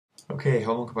Okay,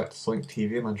 hello and welcome back to Slink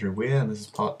TV. I'm Andrew Weir, and this is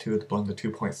part 2 of the Blender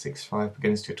 2.65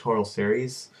 Beginners Tutorial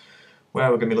Series,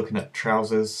 where we're going to be looking at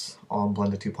trousers on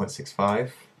Blender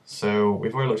 2.65. So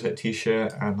we've already looked at a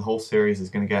t-shirt, and the whole series is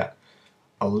going to get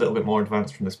a little bit more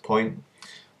advanced from this point,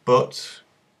 but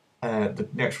the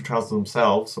actual trousers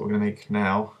themselves that we're going to make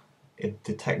now,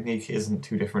 the technique isn't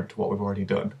too different to what we've already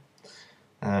done.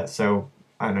 So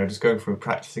I don't know, just going through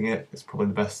practicing it is probably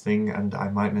the best thing, and I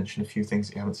might mention a few things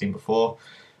that you haven't seen before.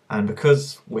 And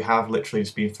because we have literally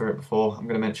just been through it before, I'm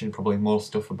going to mention probably more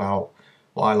stuff about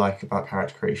what I like about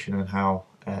character creation and how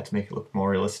to make it look more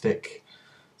realistic.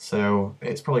 So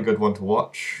it's probably a good one to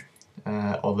watch,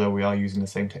 although we are using the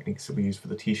same techniques that we used for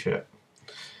the t-shirt.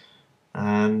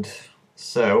 And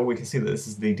so we can see that this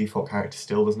is the default character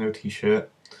still, there's no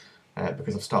t-shirt,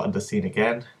 because I've started the scene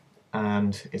again,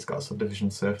 and it's got a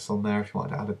subdivision surface on there if you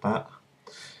wanted to add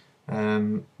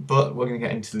that. But we're going to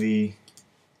get into the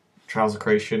trouser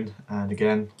creation, and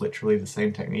again, literally the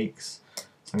same techniques.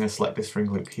 So I'm going to select this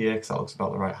ring loop here because that looks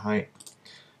about the right height.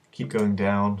 Keep going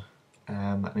down,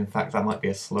 and in fact that might be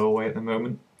a slower way at the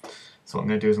moment. So what I'm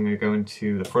going to do is I'm going to go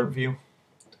into the front view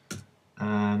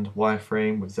and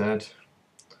wireframe with Z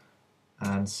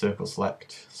and circle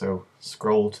select. So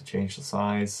scroll to change the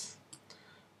size,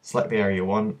 select the area you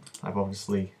want. I've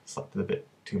obviously selected a bit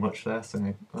too much there, so I'm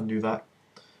going to undo that.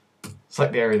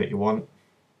 Select the area that you want,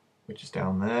 which is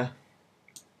down there,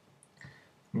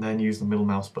 and then use the middle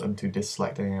mouse button to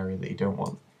deselect any area that you don't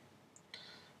want.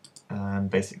 And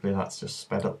basically that's just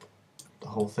sped up the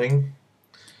whole thing.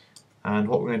 And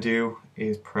what we're going to do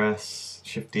is press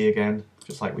Shift D again,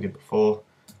 just like we did before,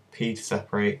 P to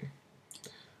separate,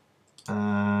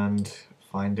 and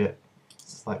find it,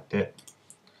 select it,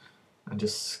 and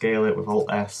just scale it with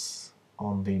Alt S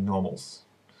on the normals.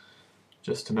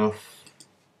 Just enough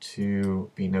to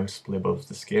be noticeably above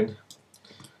the skin.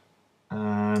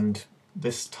 And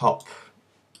this top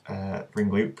ring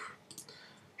loop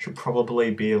should probably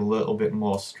be a little bit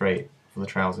more straight for the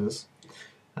trousers,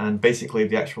 and basically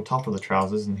the actual top of the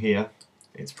trousers in here,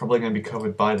 it's probably going to be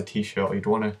covered by the t-shirt, or you'd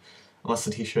want to, unless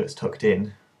the t-shirt's tucked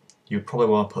in, you'd probably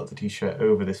want to put the t-shirt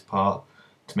over this part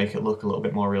to make it look a little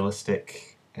bit more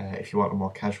realistic if you want a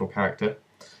more casual character.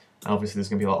 And obviously there's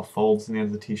going to be a lot of folds in the end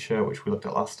of the t-shirt, which we looked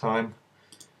at last time,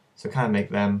 so kind of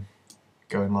make them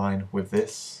go in line with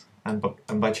this. And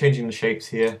by changing the shapes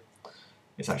here,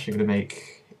 it's actually going to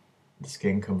make the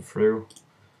skin come through.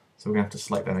 So we're going to have to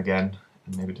select them again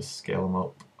and maybe just scale them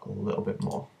up a little bit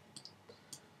more.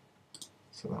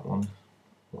 So that one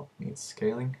needs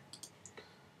scaling.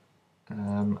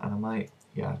 And I might,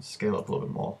 scale up a little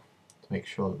bit more to make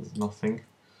sure that there's nothing.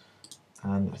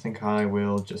 And I think I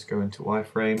will just go into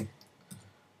wireframe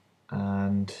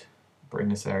and bring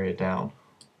this area down.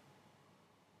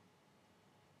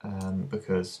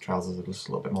 Because trousers are just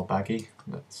a little bit more baggy.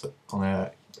 That's on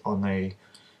a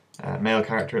male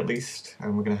character at least,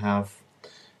 and we're going to have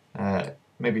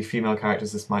maybe female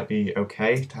characters. This might be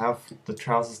okay to have the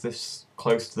trousers this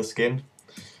close to the skin,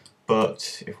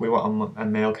 but if we want a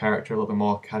male character a little bit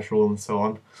more casual and so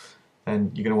on,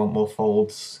 then you're going to want more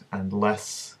folds and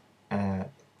less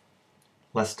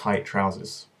tight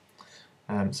trousers.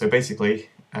 So basically,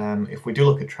 if we do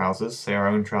look at trousers, say our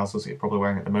own trousers that you're probably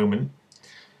wearing at the moment,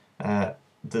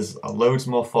 there's loads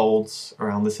more folds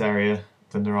around this area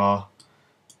than there are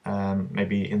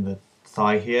maybe in the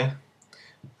thigh here,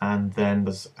 and then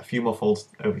there's a few more folds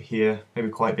over here, maybe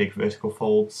quite big vertical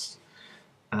folds,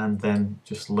 and then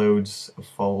just loads of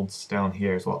folds down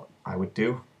here is what I would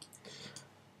do.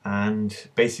 And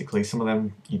basically some of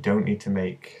them you don't need to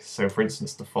make. So for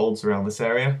instance, the folds around this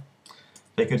area,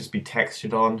 they can just be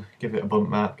textured on, give it a bump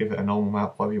map, give it a normal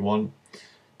map, whatever you want,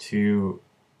 to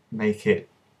make it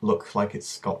look like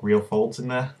it's got real folds in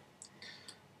there,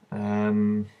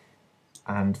 and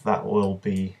that will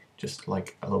be just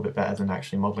like a little bit better than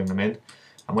actually modelling them in.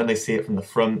 And when they see it from the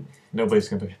front, nobody's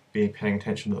going to be paying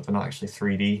attention that they're not actually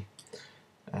 3D,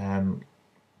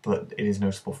 but it is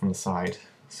noticeable from the side.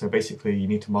 So basically you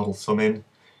need to model some in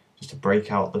just to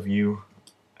break out the view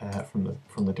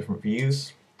from the different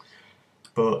views,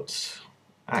 but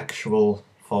actual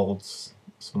folds,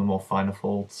 some of the more finer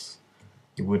folds,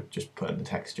 you would just put in the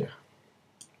texture,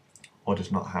 or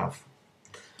just not have.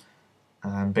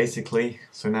 And basically,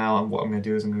 so now what I'm going to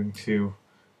do is I'm going to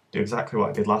do exactly what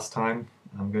I did last time.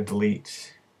 I'm going to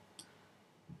delete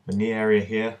the knee area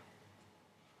here,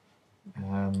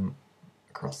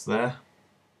 across there,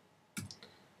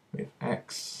 with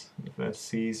X, the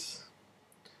vertices,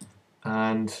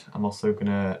 and I'm also going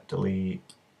to delete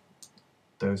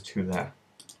those two there,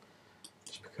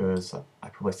 just because I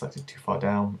probably selected too far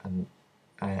down, and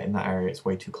in that area it's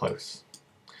way too close.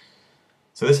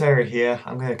 So this area here,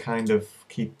 I'm going to kind of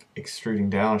keep extruding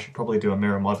down. I should probably do a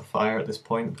mirror modifier at this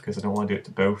point because I don't want to do it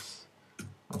to both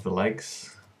of the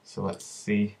legs. So let's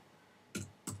see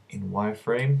in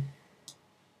wireframe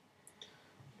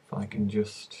if I can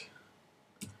just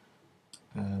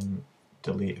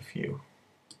delete a few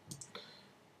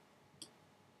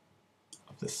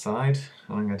of this side.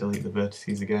 And I'm going to delete the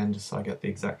vertices again just so I get the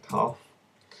exact half.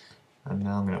 And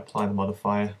now I'm going to apply the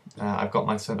modifier. I've got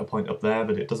my center point up there,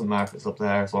 but it doesn't matter if it's up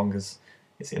there as long as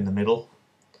it's in the middle.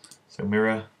 So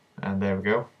mirror, and there we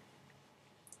go.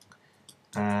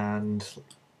 And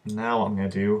now what I'm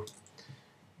going to do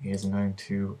is I'm going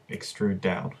to extrude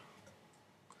down.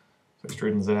 So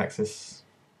extrude on the z-axis,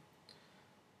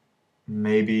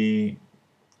 maybe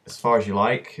as far as you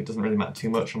like. It doesn't really matter too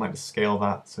much. I might just scale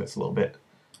that so it's a little bit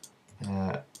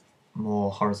more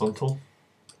horizontal,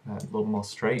 a little more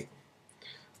straight.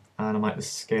 And I might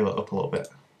just scale it up a little bit.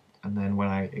 And then when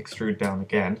I extrude down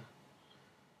again,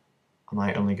 I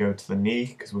might only go to the knee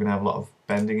because we're going to have a lot of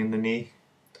bending in the knee.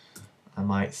 I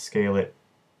might scale it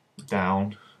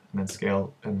down and then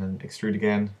scale and then extrude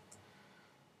again.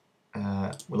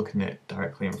 We're looking at it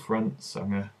directly in front, so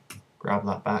I'm going to grab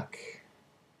that back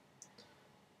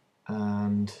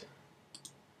and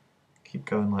keep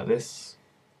going like this.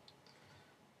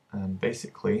 And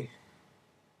basically,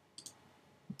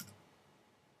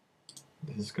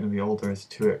 this is going to be all there is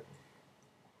to it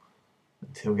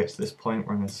until we get to this point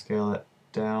where I'm going to scale it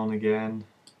down again.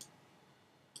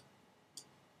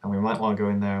 And we might want to go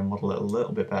in there and model it a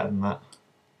little bit better than that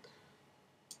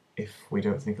if we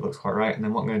don't think it looks quite right. And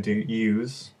then what I'm going to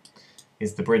use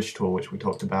is the bridge tool, which we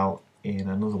talked about in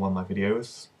another one of my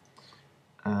videos.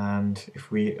 And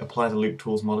if we apply the loop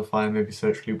tools modifier, maybe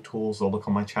search loop tools or look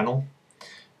on my channel,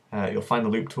 you'll find the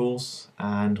loop tools,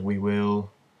 and we will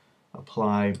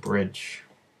apply bridge,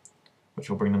 which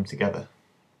will bring them together.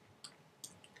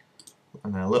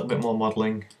 And then a little bit more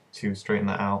modelling to straighten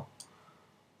that out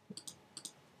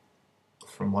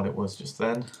from what it was just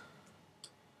then.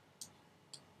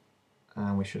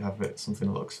 And we should have it something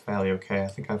that looks fairly okay. I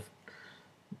think I've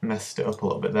messed it up a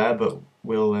little bit there, but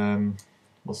we'll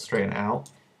straighten it out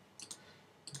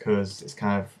because it's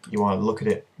kind of, you want to look at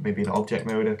it maybe in object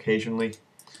mode occasionally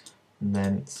and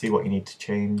then see what you need to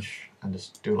change and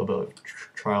just do a little bit of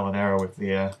trial and error with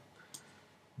the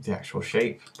actual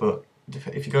shape. But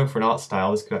if you're going for an art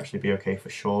style, this could actually be okay for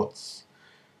shorts.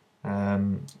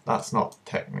 That's not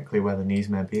technically where the knees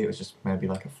may be, it was just maybe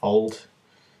like a fold.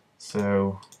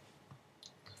 So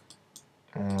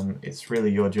it's really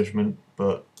your judgment,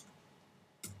 but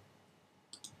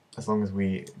as long as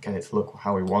we get it to look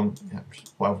how we want,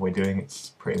 whatever we're doing, it's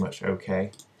pretty much okay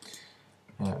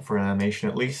for an animation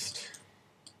at least.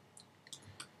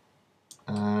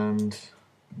 And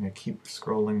I'm going to keep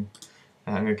scrolling.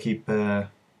 I'm going to keep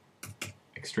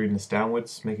extruding this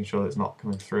downwards, making sure that it's not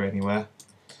coming through anywhere,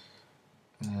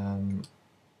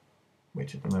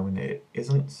 which at the moment it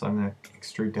isn't. So I'm going to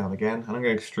extrude down again, and I'm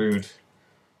going to extrude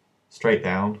straight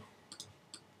down,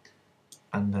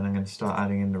 and then I'm going to start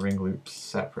adding in the ring loops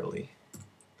separately.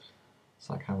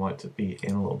 So I kind of want it to be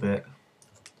in a little bit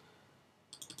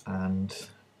and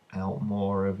out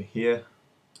more over here.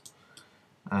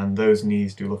 And those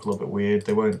knees do look a little bit weird.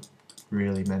 They weren't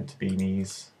really meant to be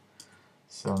knees.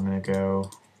 So I'm going to go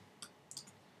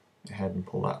ahead and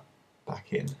pull that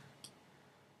back in,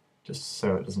 just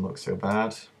so it doesn't look so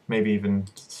bad. Maybe even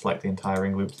select the entire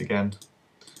ring loops again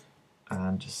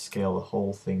and just scale the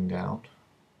whole thing down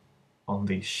on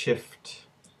the shift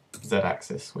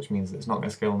z-axis, which means that it's not going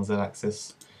to scale on the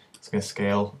z-axis, it's going to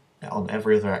scale on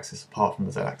every other axis apart from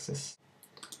the z-axis.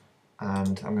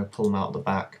 And I'm going to pull them out the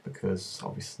back because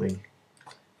obviously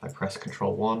if I press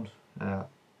Ctrl 1,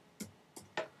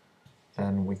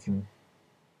 then we can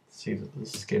see the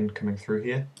skin coming through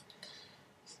here.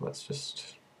 So let's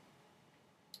just,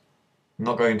 I'm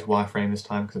not going to wireframe this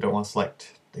time because I don't want to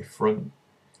select the front,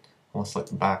 I want to select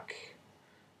the back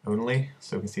only,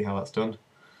 so we can see how that's done.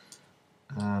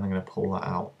 And I'm going to pull that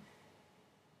out,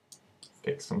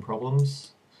 fix some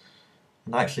problems.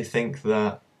 And I actually think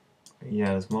that,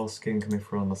 yeah, there's more skin coming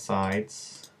through on the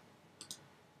sides,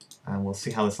 and we'll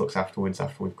see how this looks afterwards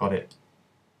after we've got it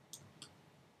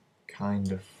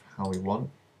kind of how we want.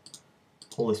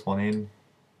 Pull this one in,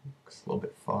 it's a little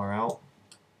bit far out,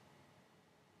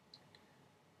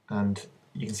 and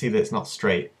you can see that it's not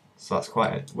straight, so that's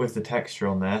quite, with the texture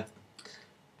on there,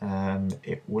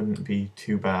 it wouldn't be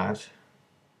too bad,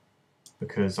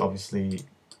 because obviously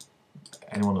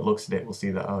anyone that looks at it will see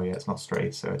that, oh yeah, it's not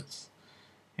straight, so it's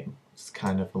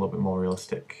kind of a little bit more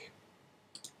realistic.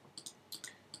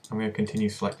 I'm going to continue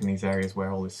selecting these areas where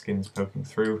all the skin's poking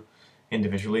through.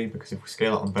 individually, because if we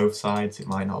scale it on both sides it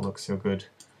might not look so good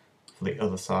for the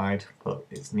other side, but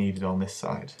it's needed on this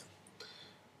side.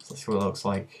 So let's see what it looks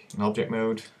like in object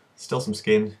mode. Still some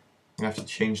skin. I'm going to have to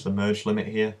change the merge limit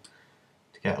here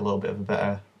to get a little bit of a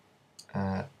better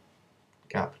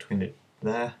gap between it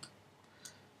there.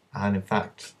 And in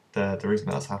fact, the reason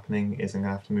that's happening is I'm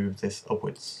going to have to move this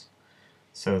upwards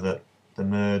so that the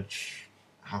merge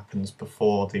happens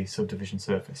before the subdivision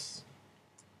surface.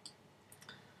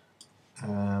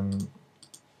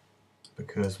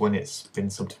 Because when it's been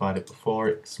subdivided before,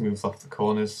 it smooths off the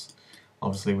corners.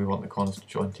 Obviously we want the corners to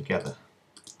join together.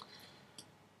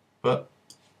 But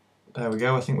there we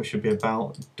go, I think we should be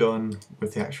about done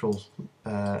with the actual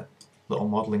little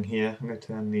modelling here. I'm going to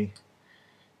turn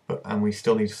and we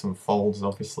still need some folds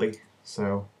obviously,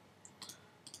 so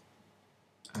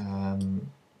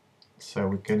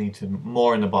we're going to need to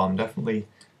more in the bottom, definitely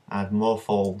add more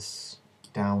folds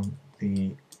down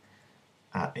the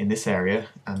in this area,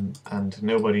 and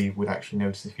nobody would actually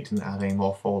notice if you didn't add any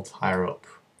more folds higher up.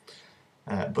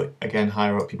 But again,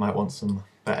 higher up you might want some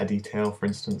better detail, for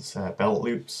instance belt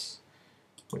loops,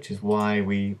 which is why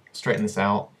we straighten this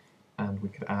out, and we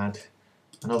could add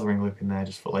another ring loop in there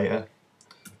just for later.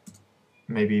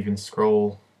 Maybe even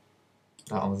scroll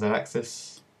that on the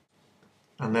z-axis,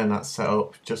 and then that's set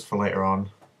up just for later on,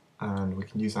 and we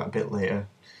can use that a bit later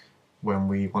when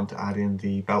we want to add in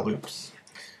the belt loops.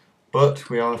 But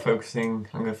we are focusing,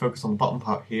 I'm going to focus on the bottom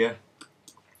part here,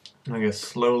 and I'm going to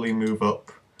slowly move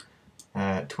up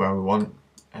to where we want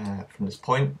from this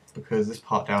point, because this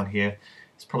part down here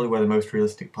is probably where the most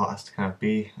realistic part has to kind of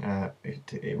be.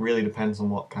 It really depends on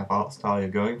what kind of art style you're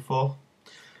going for.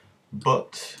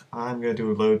 But I'm going to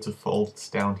do loads of folds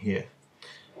down here.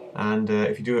 And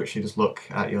if you do actually just look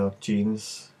at your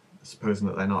jeans, supposing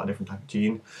that they're not a different type of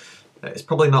jean, it's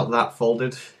probably not that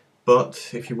folded,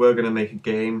 but if you were going to make a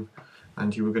game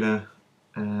and you were going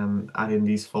to add in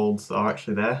these folds that are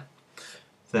actually there,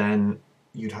 then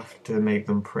you'd have to make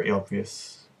them pretty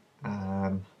obvious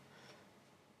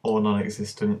or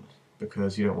non-existent,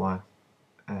 because you don't want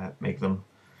to make them,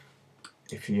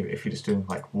 if you're just doing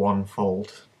like one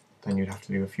fold, then you'd have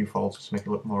to do a few folds just to make it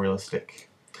look more realistic.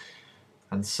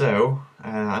 And so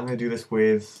I'm going to do this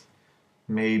with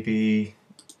maybe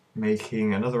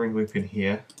making another ring loop in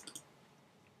here,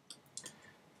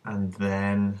 and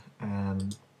then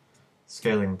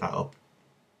scaling that up.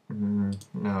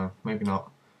 No, maybe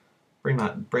not.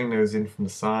 Bring those in from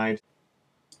the side,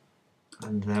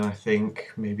 and then I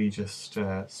think maybe just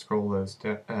scroll those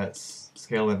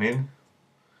scale them in.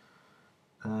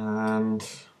 And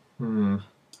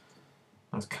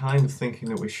I was kind of thinking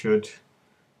that we should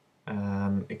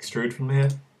extrude from here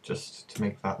just to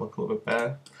make that look a little bit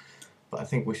better, but I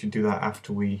think we should do that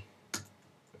after we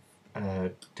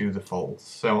do the folds.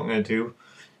 So what I'm going to do,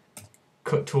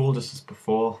 cut tool just as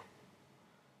before,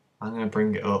 I'm going to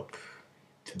bring it up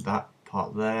to that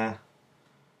part there,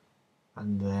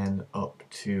 and then up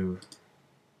to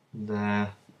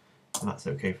there, and that's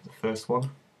okay for the first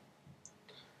one.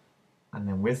 And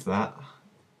then with that,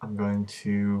 I'm going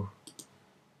to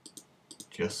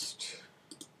just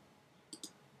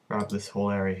grab this whole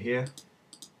area here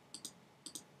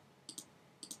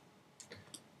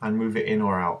and move it in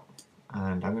or out.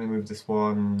 And I'm going to move this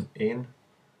one in,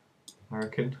 I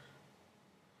reckon,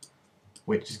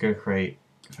 which is going to create,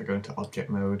 if I go into object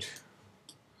mode,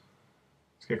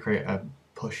 it's going to create a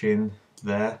push in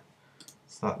there.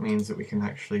 So that means that we can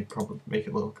actually probably make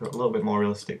it look a little bit more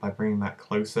realistic by bringing that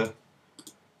closer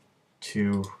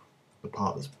to the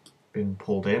part that's been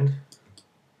pulled in.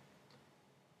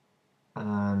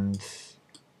 And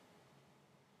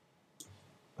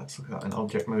let's look at that in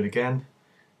object mode again.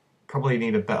 Probably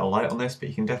need a better light on this, but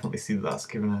you can definitely see that that's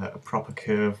given a proper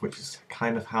curve, which is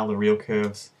kind of how the real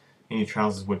curves in your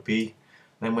trousers would be.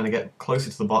 Then when they get closer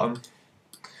to the bottom,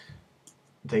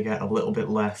 they get a little bit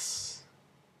less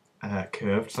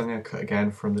curved. So I'm going to cut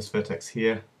again from this vertex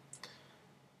here,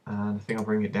 and I think I'll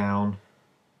bring it down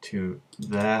to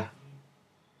there,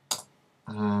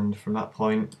 and from that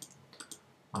point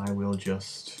I will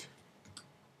just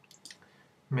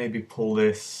maybe pull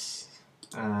this,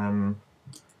 maybe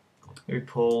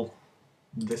pull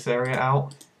this area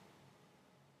out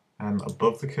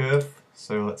above the curve.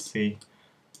 So let's see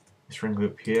this ring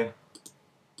loop here,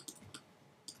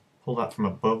 pull that from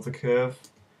above the curve,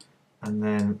 and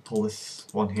then pull this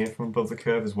one here from above the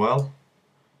curve as well,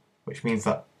 which means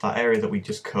that that area that we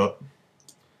just cut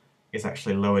is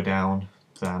actually lower down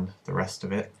than the rest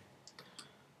of it,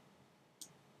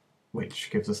 which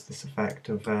gives us this effect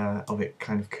of it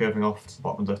kind of curving off to the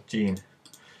bottom of the jean.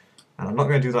 And I'm not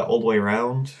going to do that all the way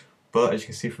around, but as you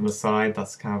can see from the side,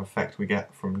 that's the kind of effect we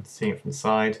get from seeing it from the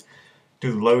side.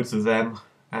 Do loads of them,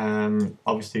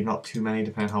 obviously not too many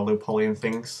depending on how low poly and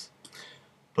things,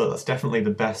 but that's definitely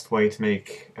the best way to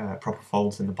make proper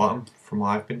folds in the bottom from what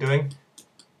I've been doing.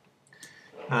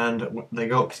 And they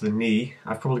go up to the knee.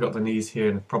 I've probably got the knees here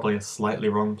in probably a slightly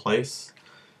wrong place,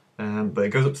 but it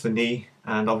goes up to the knee,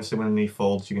 and obviously when the knee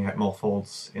folds you can get more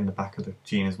folds in the back of the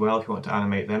jean as well if you want to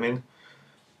animate them in,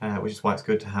 which is why it's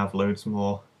good to have loads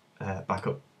more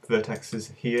backup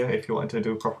vertexes here if you wanted to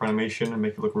do a proper animation and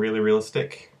make it look really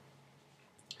realistic.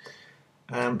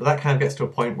 But that kind of gets to a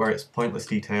point where it's pointless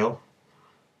detail,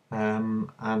 and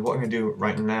what I'm going to do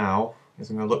right now is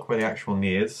I'm going to look where the actual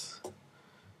knee is,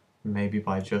 maybe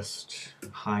by just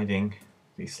hiding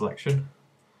the selection,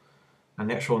 and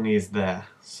the actual knee is there.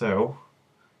 So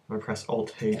I'm going to press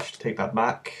Alt-H to take that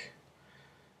back.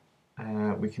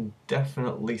 We can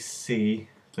definitely see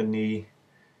the knee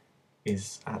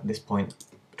is at this point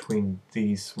between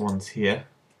these ones here,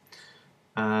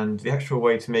 and the actual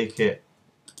way to make it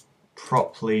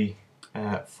properly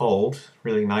fold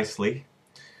really nicely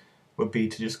would be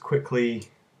to just quickly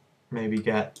maybe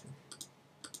get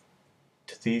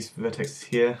to these vertices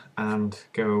here and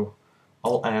go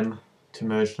Alt-M to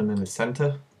merge them in the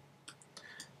center.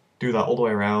 Do that all the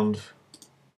way around.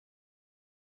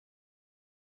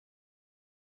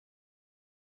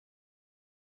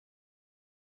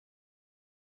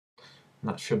 And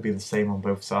that should be the same on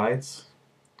both sides,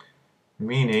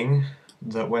 meaning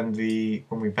that when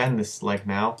we bend this leg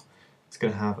now, it's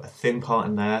going to have a thin part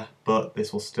in there, but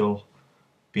this will still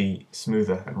be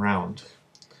smoother and round.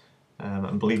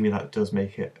 And believe me, that does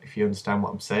make it, if you understand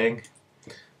what I'm saying,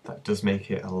 that does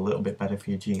make it a little bit better for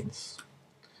your jeans.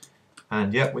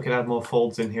 And yep, we could add more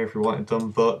folds in here if we wanted them,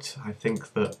 but I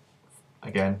think that,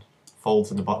 again,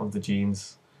 folds in the bottom of the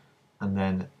jeans and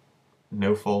then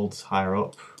no folds higher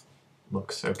up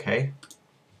looks okay.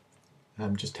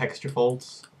 Just texture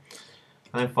folds.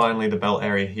 And then finally the belt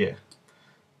area here.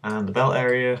 And the belt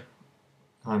area,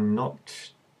 I'm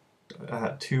not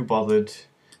too bothered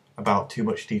about too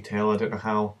much detail. I don't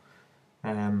know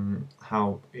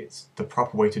how it's the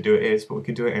proper way to do it is, but we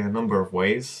could do it in a number of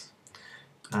ways.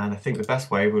 And I think the best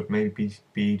way would maybe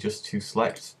be just to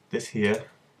select this here,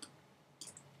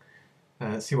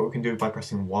 see what we can do by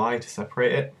pressing Y to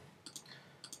separate it,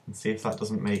 and see if that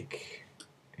doesn't make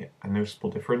a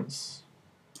noticeable difference.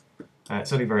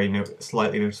 It's only very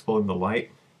slightly noticeable in the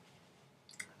light,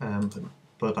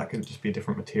 but that could just be a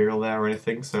different material there or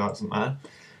anything, so that doesn't matter.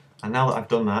 And now that I've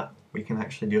done that, we can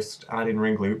actually just add in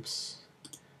ring loops,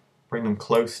 bring them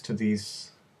close to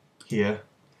these here,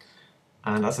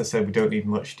 and as I said, we don't need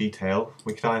much detail.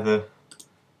 We could either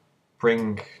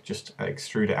just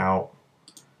extrude it out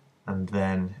and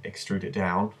then extrude it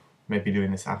down, maybe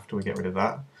doing this after we get rid of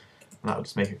that, and that would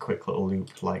just make a quick little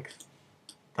loop like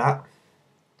that,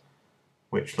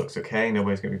 which looks okay,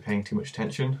 nobody's going to be paying too much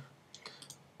attention.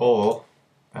 Or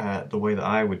the way that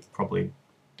I would probably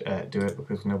do it,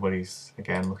 because nobody's,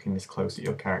 again, looking this close at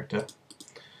your character,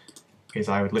 is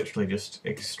I would literally just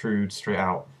extrude straight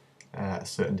out a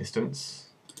certain distance,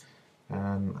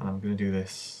 and I'm going to do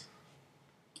this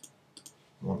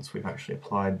once we've actually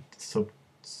applied the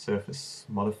subsurface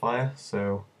modifier.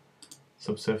 So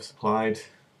subsurface applied,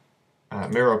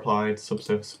 mirror applied,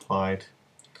 subsurface applied.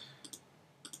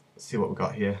 Let's see what we've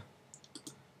got here,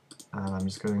 and I'm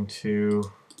just going to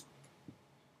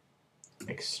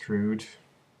extrude.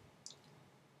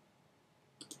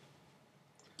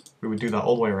 We would do that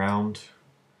all the way around,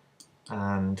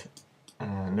 and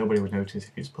nobody would notice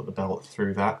if you just put the belt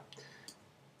through that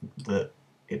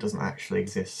it doesn't actually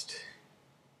exist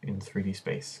in 3D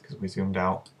space, because we zoomed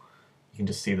out. You can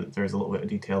just see that there is a little bit of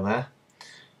detail there.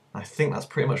 I think that's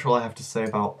pretty much all I have to say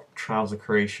about Trouser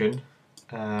Creation.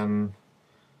 I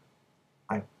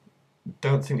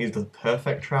don't think these are the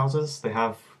perfect trousers. They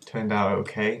have turned out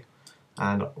okay,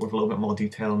 and with a little bit more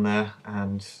detail in there,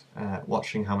 and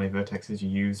watching how many vertexes you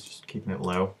use, just keeping it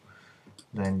low,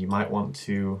 then you might want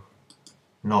to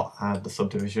not add the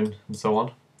subdivision and so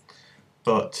on.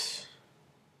 But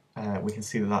we can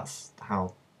see that that's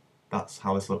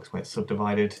how this looks when it's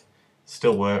subdivided.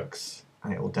 Still works,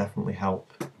 and it will definitely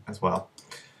help as well.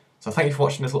 So thank you for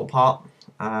watching this little part,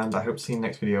 and I hope to see you in the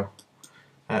next video.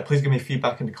 Please give me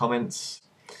feedback in the comments,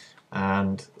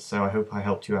 and so I hope I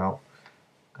helped you out.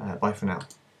 Bye for now.